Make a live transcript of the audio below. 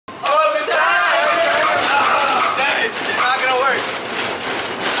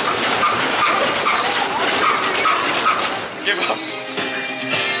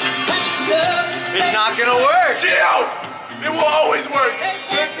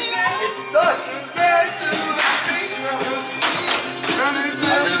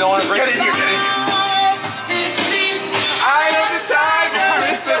don't want to break it. Get in here, get in here. I am the tiger,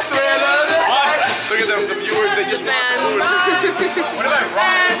 it's the thrill of the heart. Look at them, the viewers, they just What am I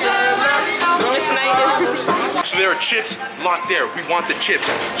wrong? So there are chips locked there. We want the chips.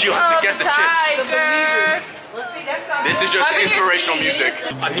 Gio has to get the chips. This is just inspirational music.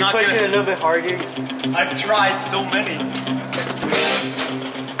 I'm not pushing it a little bit harder. I've tried so many.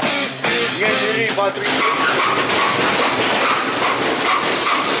 You guys really bought 3 chips?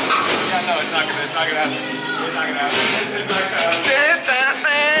 Yeah, no, it's not gonna happen. It's not gonna happen. It's not gonna happen.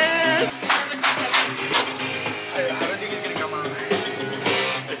 I don't think it's gonna come out.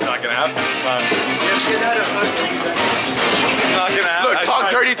 It's not gonna happen. It's not. It's not gonna happen. Look,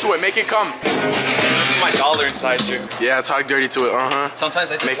 talk dirty to it. Make it come. My dollar inside you. Yeah, talk dirty to it.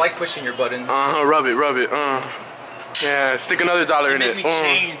 Sometimes I just like pushing your buttons. Rub it, rub it. Yeah, stick another dollar in it. Make me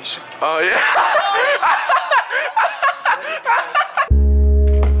change. Oh yeah.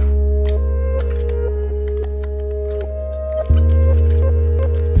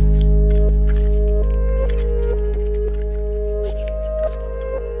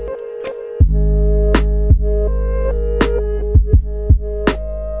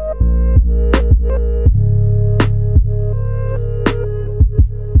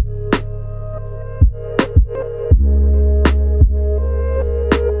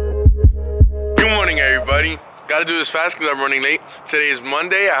 Gotta do this fast because I'm running late. Today is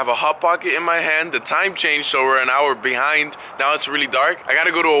Monday. I have a Hot Pocket in my hand. The time changed, so we're an hour behind. Now it's really dark. I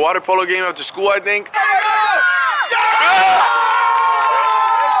gotta go to a water polo game after school, I think. And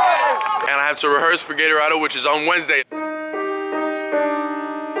I have to rehearse for Gatorado, which is on Wednesday.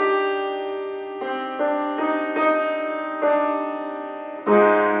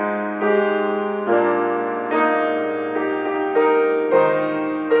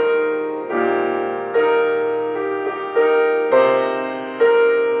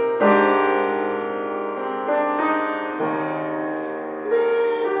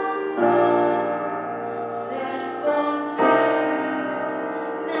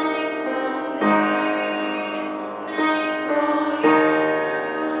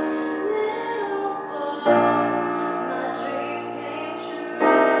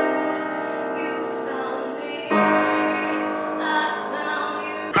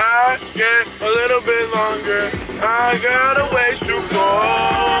 Get a little bit longer, I got a ways to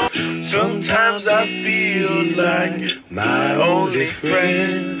go. Sometimes I feel like my only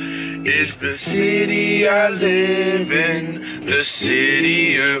friend is the city I live in, the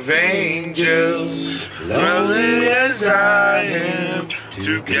city of angels. Lonely as I am,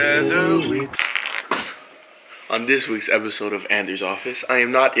 together with... On this week's episode of Anders' Office, I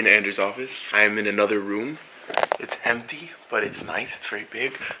am not in Anders' office, I am in another room. It's empty, but it's nice. It's very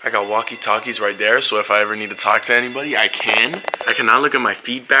big. I got walkie-talkies right there, so if I ever need to talk to anybody, I can. I cannot look at my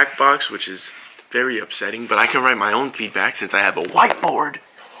feedback box, which is very upsetting, but I can write my own feedback since I have a whiteboard.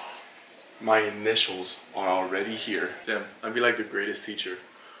 My initials are already here. Damn, I'd be like the greatest teacher.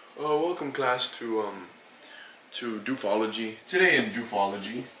 Oh, welcome class to Doofology. Today in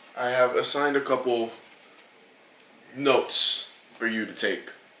Doofology, I have assigned a couple notes for you to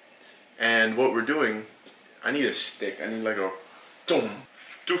take. And what we're doing, I need a stick. I need like a boom.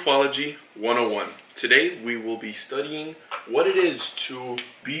 Doofology 101. Today we will be studying what it is to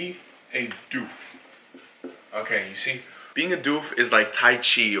be a doof. Okay, you see? Being a doof is like Tai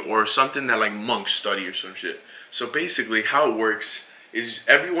Chi or something that like monks study or some shit. So basically how it works is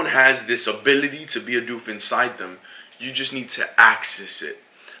everyone has this ability to be a doof inside them. You just need to access it.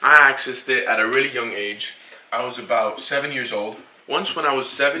 I accessed it at a really young age. I was about 7 years old. Once when I was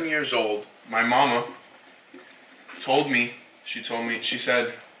 7 years old, my mama she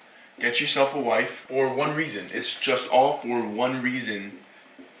said, get yourself a wife for one reason. It's just all for one reason.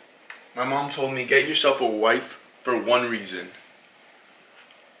 My mom told me, get yourself a wife for one reason.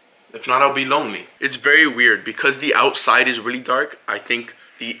 If not, I'll be lonely. It's very weird because the outside is really dark. I think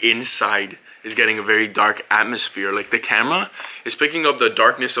the inside is getting a very dark atmosphere. Like the camera is picking up the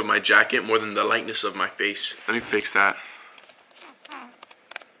darkness of my jacket more than the lightness of my face. Let me fix that.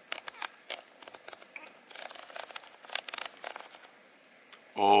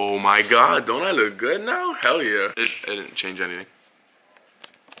 Oh my god, don't I look good now? Hell yeah. It didn't change anything.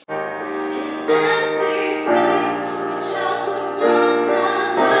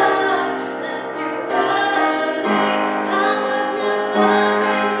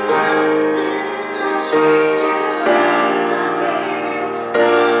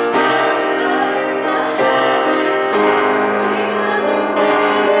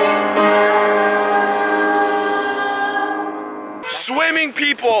 Swimming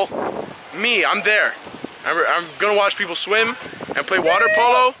people, me, I'm there. I'm gonna watch people swim and play water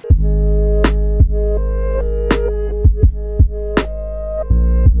polo.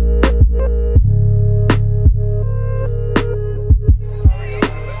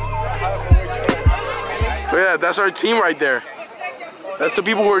 But yeah, that's our team right there. That's the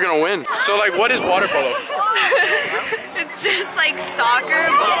people who are gonna win. So like, what is water polo? It's just like soccer,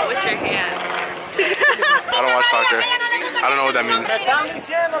 but with your hands. I don't watch soccer. I don't know what that means.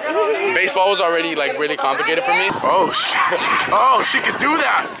 Baseball was already like really complicated for me. Oh shit. Oh, she could do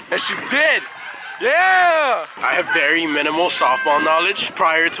that. And she did. Yeah! I have very minimal softball knowledge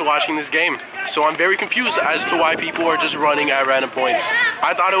prior to watching this game. So I'm very confused as to why people are just running at random points.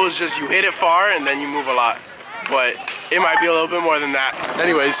 I thought it was just you hit it far and then you move a lot. But it might be a little bit more than that.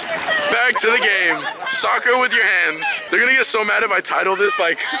 Anyways, back to the game. Soccer with your hands. They're gonna get so mad if I title this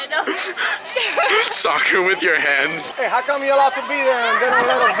like soccer with your hands. Hey, how come you're allowed to be there and they don't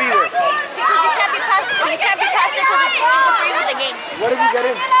let us be there? Because you can't be past it because it's interfering with the game. What if you get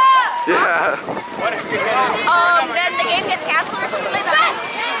in? Yeah. Then the game gets canceled or something like that.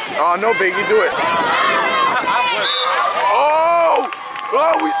 Oh, no biggie, do it. Oh!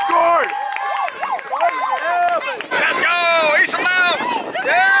 Oh, we scored! Let's go! Eat some out!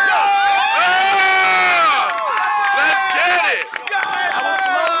 Ah! Let's get it!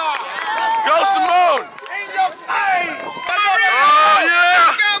 Go, Simone! In your face! Oh, yeah!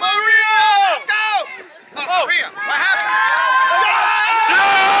 Let's go, Maria! Let's go! Oh, Maria, what happened?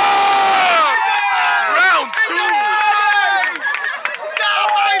 Yeah! Round 2! No,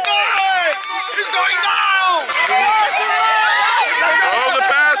 my boy! He's going down! Oh, the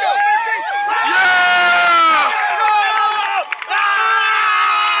pass! Yeah!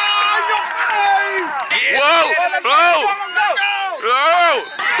 Whoa! Whoa! Whoa!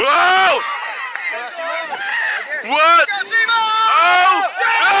 Whoa! What? Oh!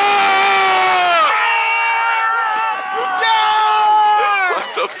 What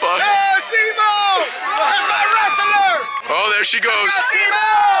the fuck? That's my wrestler! Oh, there she goes.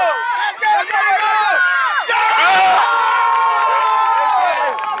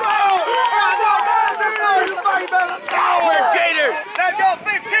 Let's go,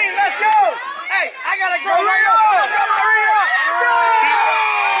 15, let's go! Hey, I gotta go right up! Let's go, Maria!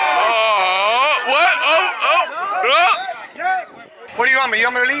 Oh, what? Oh, oh, oh. What do you want me? You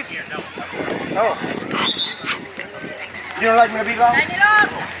want me to leave? No. You don't like me to be long?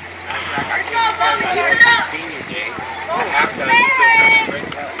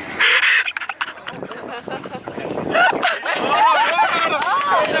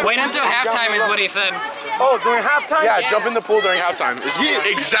 Wait until halftime is what he said. Oh, during halftime? Yeah, jump in the pool during halftime. Is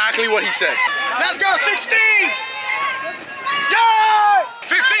exactly what he said. Let's go, 16! Yeah!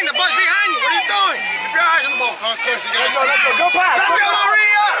 15, the bus behind you. What are you doing? Keep your eyes on the ball. Oh, of course you got it. Go pass. Let's go,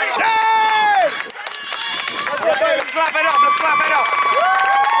 Maria! Hey! Let's clap it up. Let's clap it up.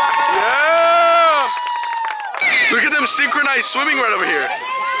 Yeah! Look at them synchronized swimming right over here.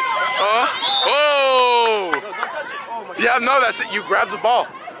 Oh! Yeah, no, that's it. You grab the ball.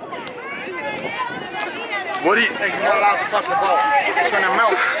 What do you... Hey, you're not allowed to touch the ball. It's gonna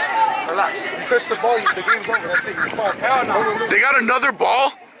melt. Relax. You touch the ball, the game's over. That's it. You start. Hell no. They got another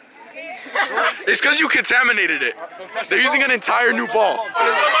ball? It's because you contaminated it. They're using an entire new ball. Let's go,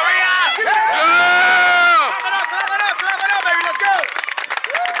 Maria! Yeah! Clap it up, baby. Let's go!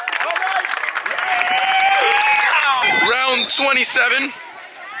 Round 27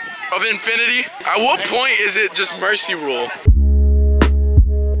 of Infinity. At what point is it just mercy rule?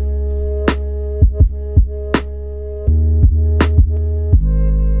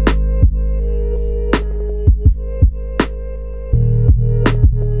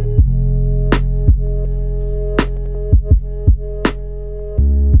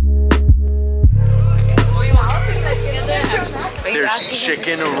 There's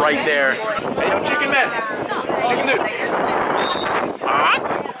chicken right there. Hey, yo, chicken man. Chicken dude.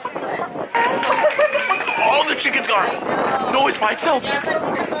 All the chicken's gone. No, it's by itself.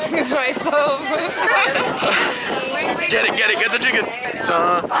 It's myself. Get it, get the chicken.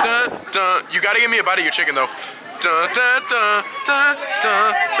 Dun, dun, dun. You gotta give me a bite of your chicken though. Dun, dun, dun, dun,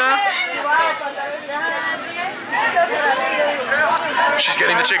 dun, dun. She's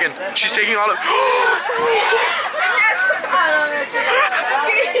getting the chicken. She's taking all of.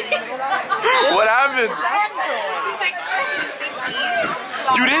 What happened?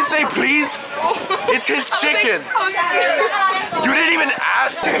 You didn't say please? It's his chicken. You didn't even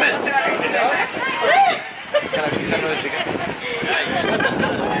ask him. Can I please have another chicken?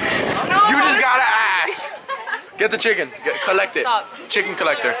 You just gotta ask. Get the chicken. Collect it. Stop. Chicken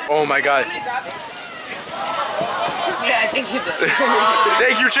collector. Oh my god. Yeah, I think you did.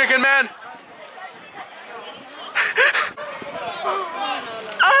 Thank you, chicken man.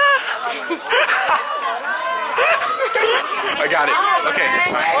 I got it. Okay.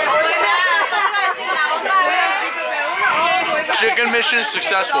 Chicken mission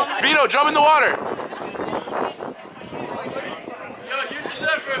successful. Vito, jump in the water.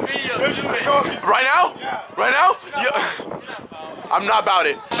 Right now? Right now? Yeah. I'm not about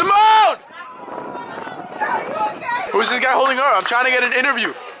it. Simone! Who's this guy holding her? I'm trying to get an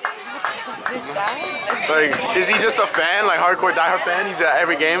interview. Like, is he just a fan? Like, hardcore diehard fan? He's at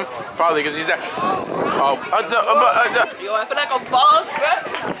every game? Probably, because he's there. Oh. Yo, I feel like a boss, bro.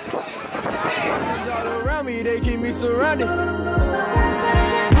 All around me, they keep me surrounded.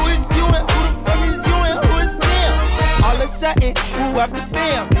 Who is you and who the fuck is you and who is them? All of a sudden, who after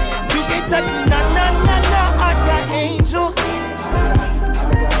them?